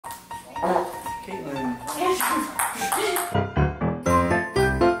Good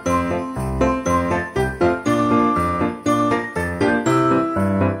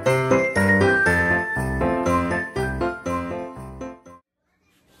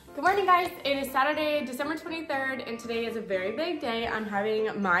morning, guys. It is Saturday, December 23rd, and today is a very big day. I'm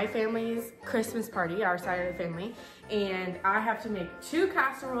having my family's Christmas party, our side of the family, and I have to make 2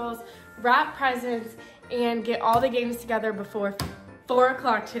 casseroles, wrap presents, and get all the games together before 4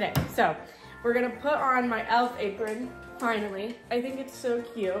 o'clock today. So we're gonna put on my elf apron, finally. I think it's so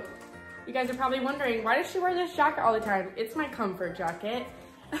cute. You guys are probably wondering, why does she wear this jacket all the time? It's my comfort jacket.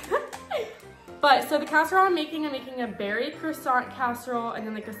 But so the casserole I'm making a berry croissant casserole and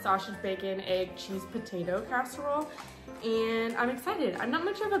then like a sausage, bacon, egg, cheese, potato casserole. And I'm excited. I'm not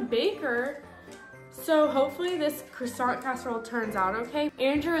much of a baker, so hopefully this croissant casserole turns out okay.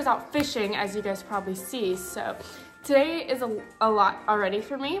 Andrew is out fishing, as you guys probably see, so today is a lot already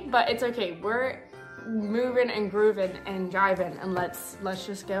for me, but it's okay. We're moving and grooving and jiving, and let's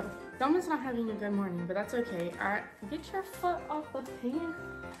just go. Someone's not having a good morning, but that's okay. All right, get your foot off the pan.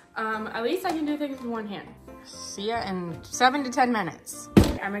 At least I can do things with one hand. See ya in 7 to 10 minutes.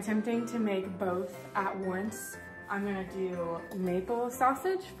 I'm attempting to make both at once. I'm gonna do maple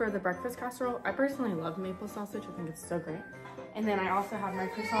sausage for the breakfast casserole. I personally love maple sausage. I think it's so great. And then I also have my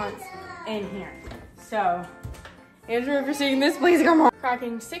croissants in here. So, Andrew, if you're seeing this, please come on.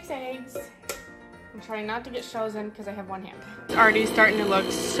 Cracking 6 eggs. I'm trying not to get shells in because I have one hand. It's already starting to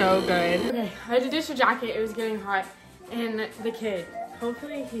look so good. Okay, I had to dish a jacket. It was getting hot. And the kid,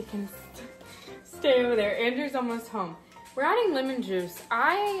 hopefully he can stay over there. Andrew's almost home. We're adding lemon juice.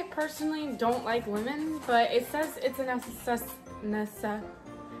 I personally don't like lemon, but it says it's a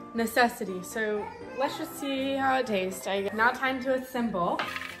necessity. So let's just see how it tastes. Now time to assemble.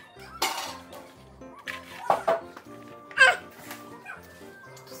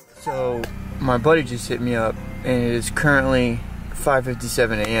 So my buddy just hit me up, and it is currently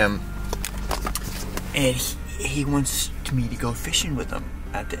 5:57 a.m. and he wants me to go fishing with him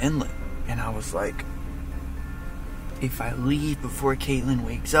at the inlet. And I was like, if I leave before Caitlin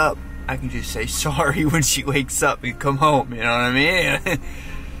wakes up, I can just say sorry when she wakes up and come home, you know what I mean?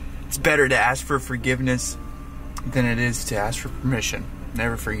 It's better to ask for forgiveness than it is to ask for permission.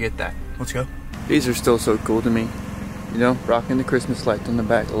 Never forget that. Let's go. These are still so cool to me. You know, rocking the Christmas lights on the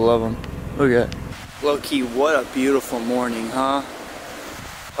back. I love them. Look at that. Low-key, what a beautiful morning, huh?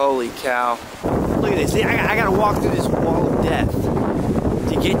 Holy cow. Look at this. See, I gotta walk through this wall of death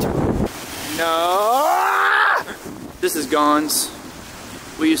to get to it. No! This is Gons.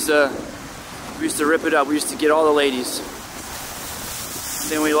 We used to rip it up. We used to get all the ladies.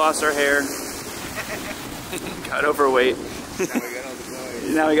 Then we lost our hair. Got overweight.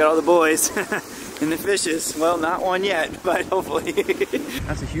 Now we got all the boys. And the fishes. Well, not one yet, but hopefully.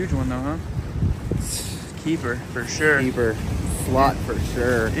 That's a huge one though, huh? Keeper, for sure. Keeper. Slot for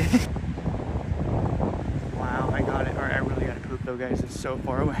sure. Wow, I got it. Alright, I really gotta poop though, guys. It's so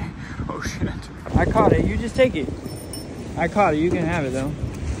far away. Oh shit. I caught it. You just take it. I caught it. You can have it though.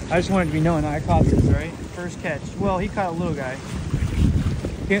 I just wanted to be known I caught this, right? First catch. Well, he caught a little guy.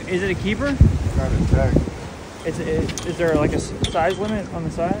 Is it a keeper? Got it back. Is there like a size limit on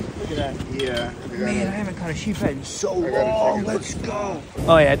the side? Look at that. Yeah. Man, I haven't caught a sheephead in so long. Let's go.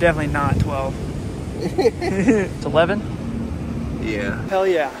 Oh yeah, definitely not 12. It's 11? Yeah. Hell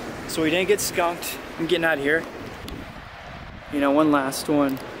yeah. So we didn't get skunked. I'm getting out of here. You know, one last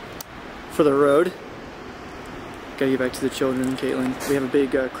one for the road. Gotta get back to the children and Caitlin. We have a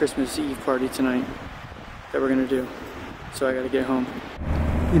big Christmas Eve party tonight that we're gonna do. So I gotta get home.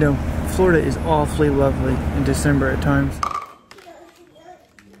 You know, Florida is awfully lovely in December at times.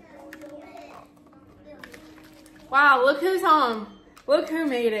 Wow, look who's home. Look who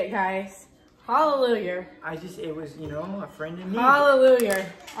made it, guys. Hallelujah. It was, you know, a friend in need. Hallelujah.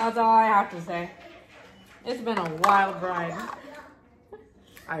 That's all I have to say. It's been a wild ride.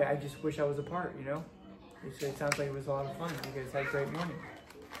 I just wish I was a part, you know? It sounds like it was a lot of fun. You guys had a great morning.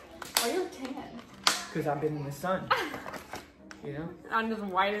 Why you're tan? Because I've been in the sun. You know? I'm just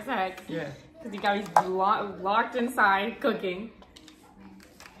white as heck. Yeah. Because you guys locked inside cooking.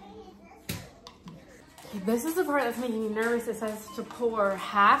 This is the part that's making me nervous. It says to pour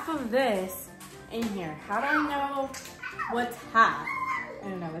half of this in here. How do I know what's half? I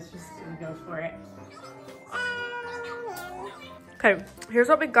don't know. Let's just go for it. Okay, here's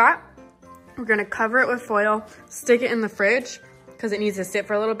what we got. We're gonna cover it with foil, stick it in the fridge because it needs to sit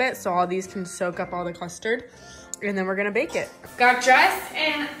for a little bit so all these can soak up all the custard. And then we're gonna bake it. Got dressed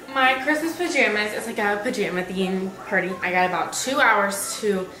in my Christmas pajamas. It's like a pajama theme party. I got about 2 hours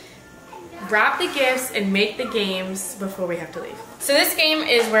to wrap the gifts and make the games before we have to leave. So this game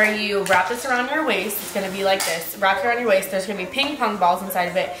is where you wrap this around your waist. It's gonna be like this, wrapped around your waist. There's gonna be ping pong balls inside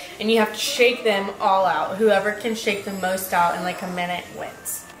of it, and you have to shake them all out. Whoever can shake the most out in like a minute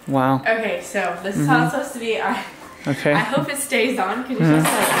wins. Wow. Okay, so this is how it's supposed to be. Okay. I hope it stays on, because it's just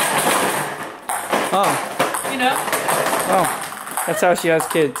like, oh. You know? Oh, that's how she has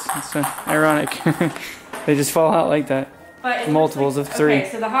kids. It's ironic. They just fall out like that. But multiples like, of 3. Okay,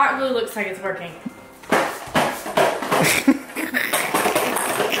 so the hot glue looks like it's working.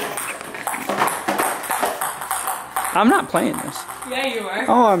 I'm not playing this. Yeah, you are.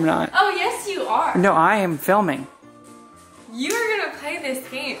 Oh, I'm not. Oh, yes, you are. No, I am filming. You are gonna play this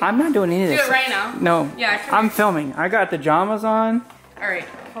game. I'm not doing any of this. Do it right now. No. Yeah, I'm filming. I got the pajamas on. All right,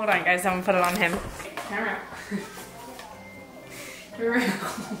 hold on, guys. I'm gonna put it on him. Camera.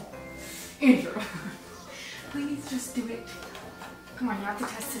 Andrew, please just do it. Come on, you have to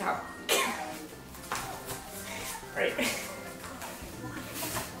test it out. Right.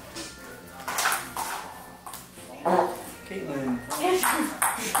 Caitlin.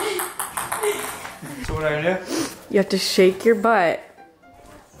 So what do I do? You have to shake your butt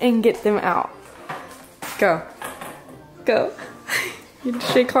and get them out. Go. Go. You have to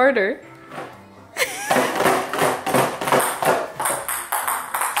shake harder.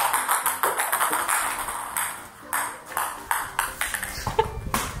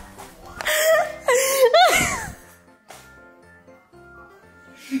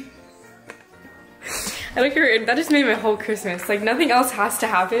 I look at that just made my whole Christmas. Like nothing else has to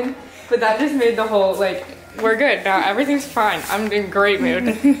happen, but that just made the whole like we're good now. Everything's fine. I'm in great mood.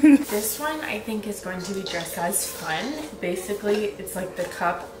 This one I think is going to be just as fun. Basically, it's like the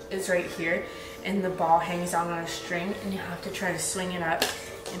cup is right here, and the ball hangs down on a string, and you have to try to swing it up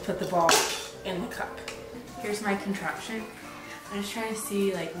and put the ball in the cup. Here's my contraption. I'm just trying to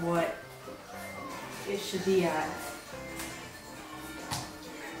see like what it should be at.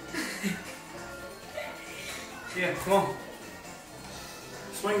 Yeah, come on.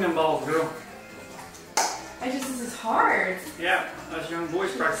 Swing them balls, girl. This is hard. Yeah, us young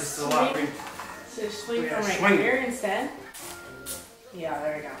boys practice a lot. So swing from right swing. here instead? Yeah,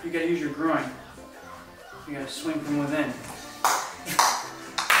 there we go. You gotta use your groin. You gotta swing from within.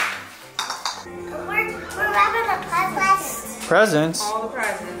 We're wrapping the presents. Presents? All the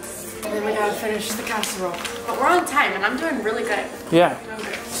presents. And then we gotta finish the casserole. But we're on time and I'm doing really good. Yeah.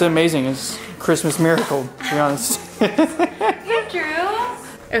 It's amazing. It's a Christmas miracle, to be honest. Andrew!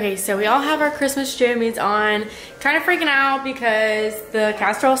 Okay, so we all have our Christmas jammies on. Kind of freaking out because the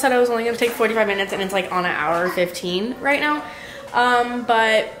casserole said it was only gonna take 45 minutes and it's like on an hour 15 right now.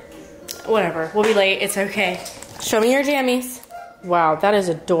 But whatever, we'll be late, it's okay. Show me your jammies. Wow, that is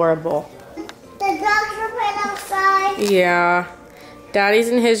adorable. The dogs were playing outside. Yeah, Daddy's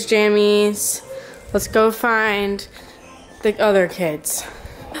in his jammies. Let's go find the other kids.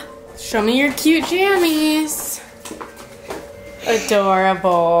 Show me your cute jammies.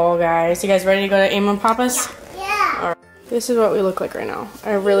 Adorable, guys. You guys ready to go to Mama and Papa's? Yeah. All right. This is what we look like right now.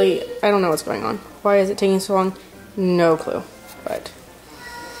 I don't know what's going on. Why is it taking so long? No clue. But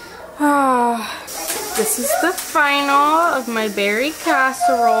this is the final of my berry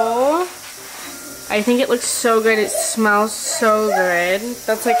casserole. I think it looks so good. It smells so good.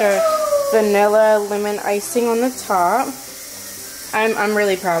 That's like a vanilla lemon icing on the top. I'm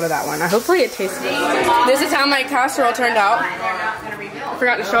really proud of that one. Hopefully it tastes good. This is how my casserole turned out. I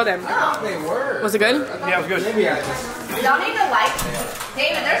forgot to show them. Was it good? Yeah, it was good. Y'all need a light.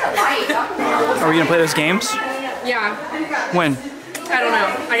 David, there's a light. Are we gonna play those games? Yeah. When? I don't know.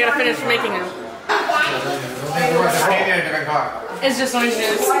 I gotta finish making them. It's just orange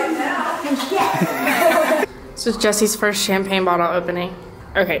juice. This is Jesse's first champagne bottle opening.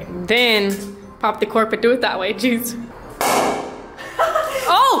 Okay, then pop the cork, but do it that way. Jeez.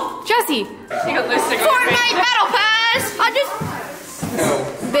 Oh, Jesse! You got lipstick on your face. Fortnite Battle Pass!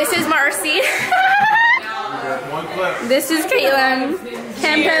 This is Marcy. This is Caitlin.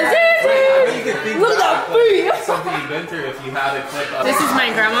 Campisis. Look at that. Something you've been through if you had a clip of. This is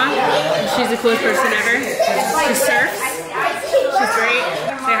my grandma. She's the coolest person ever. She surfs. She's great.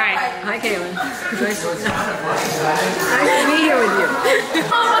 Say hi. Hi, Caitlin. Nice to be here with you.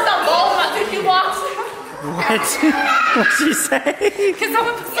 What's up, balls? My tissue box? What? What'd she say? Because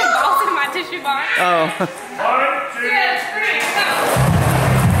someone put some balls in my tissue box. Oh. Yeah,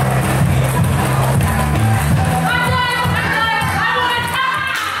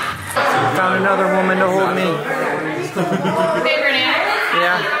 Found another woman to hold me. Favorite animal?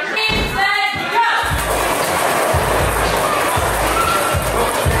 Yeah.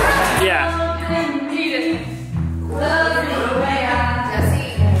 Yeah. Jesse,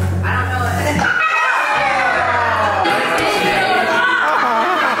 I don't know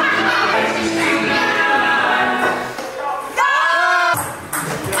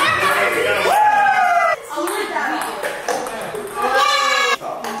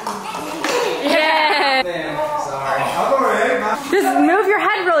your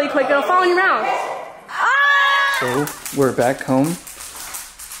head really quick, it'll fall in your mouth. Ah! So we're back home.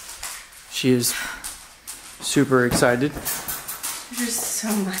 She is super excited. There's so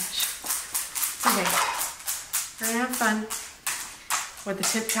much. Okay, we're gonna have fun with the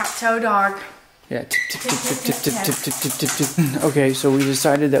tip-tap-toe dog. Yeah, tip, tip, tip, tip, tip, tip, tip, tip, tip, tip, tip. Okay, so we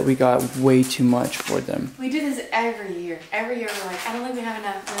decided that we got way too much for them. We do this every year. Every year we're like, I don't think we have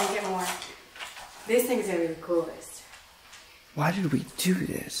enough, we're gonna get more. This thing's gonna be the coolest. Why did we do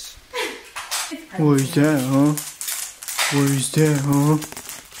this? What is that, huh? What is that, huh?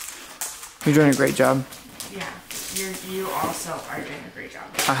 You're doing a great job. Yeah, you also are doing a great job.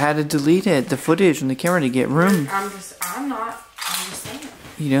 I had to delete it, the footage on the camera to get room. I'm just saying.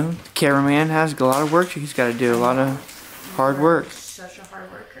 You know, the cameraman has a lot of work he's got to do, a lot of hard work. Such a hard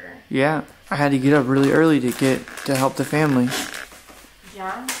worker. Yeah, I had to get up really early to help the family.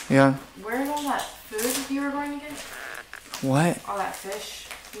 Yeah? Yeah. Where's all that food you were going to get? What? All that fish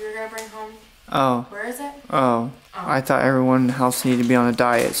you were going to bring home? Oh. Where is it? Oh. I thought everyone in the house needed to be on a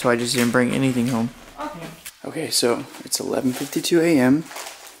diet, so I just didn't bring anything home. Okay. Okay, so it's 11:52 a.m.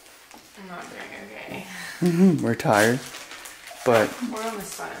 I'm not doing okay. We're tired, but We're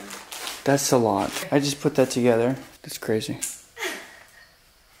almost done. that's a lot. I just put that together. That's crazy.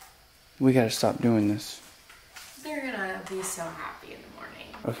 We gotta stop doing this. They're gonna be so happy in the morning.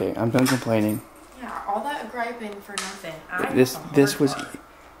 Okay, I'm done complaining. Yeah, all that griping for nothing. This was...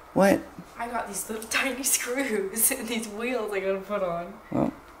 What? I got these little tiny screws and these wheels I gotta put on.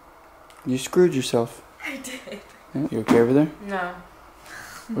 Well, you screwed yourself. I did. Yeah, you okay over there? No.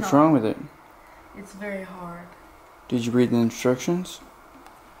 What's wrong with it? It's very hard. Did you read the instructions?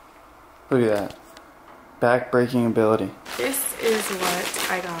 Look at that. Back-breaking ability. This is what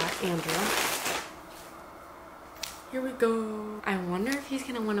I got Andrew. Here we go. I wonder if he's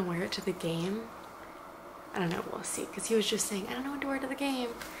gonna want to wear it to the game. I don't know, we'll see. Because he was just saying, I don't know what to wear to the game.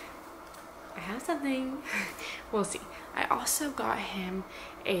 I have something. We'll see. I also got him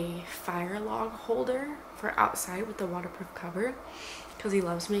a fire log holder for outside with the waterproof cover. Because he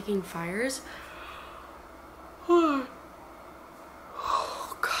loves making fires. Oh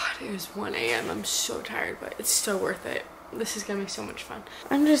God, it is 1 a.m. I'm so tired, but it's so worth it. This is gonna be so much fun.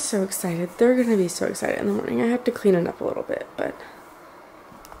 I'm just so excited. They're gonna be so excited in the morning. I have to clean it up a little bit, but...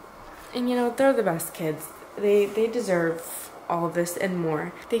 And you know, they're the best kids. They deserve all of this and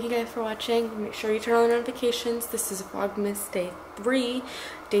more. Thank you guys for watching. Make sure you turn on the notifications. This is Vlogmas Day 3.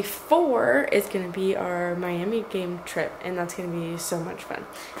 Day 4 is gonna be our Miami game trip, and that's gonna be so much fun.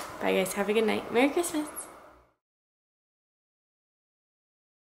 Bye guys, have a good night. Merry Christmas.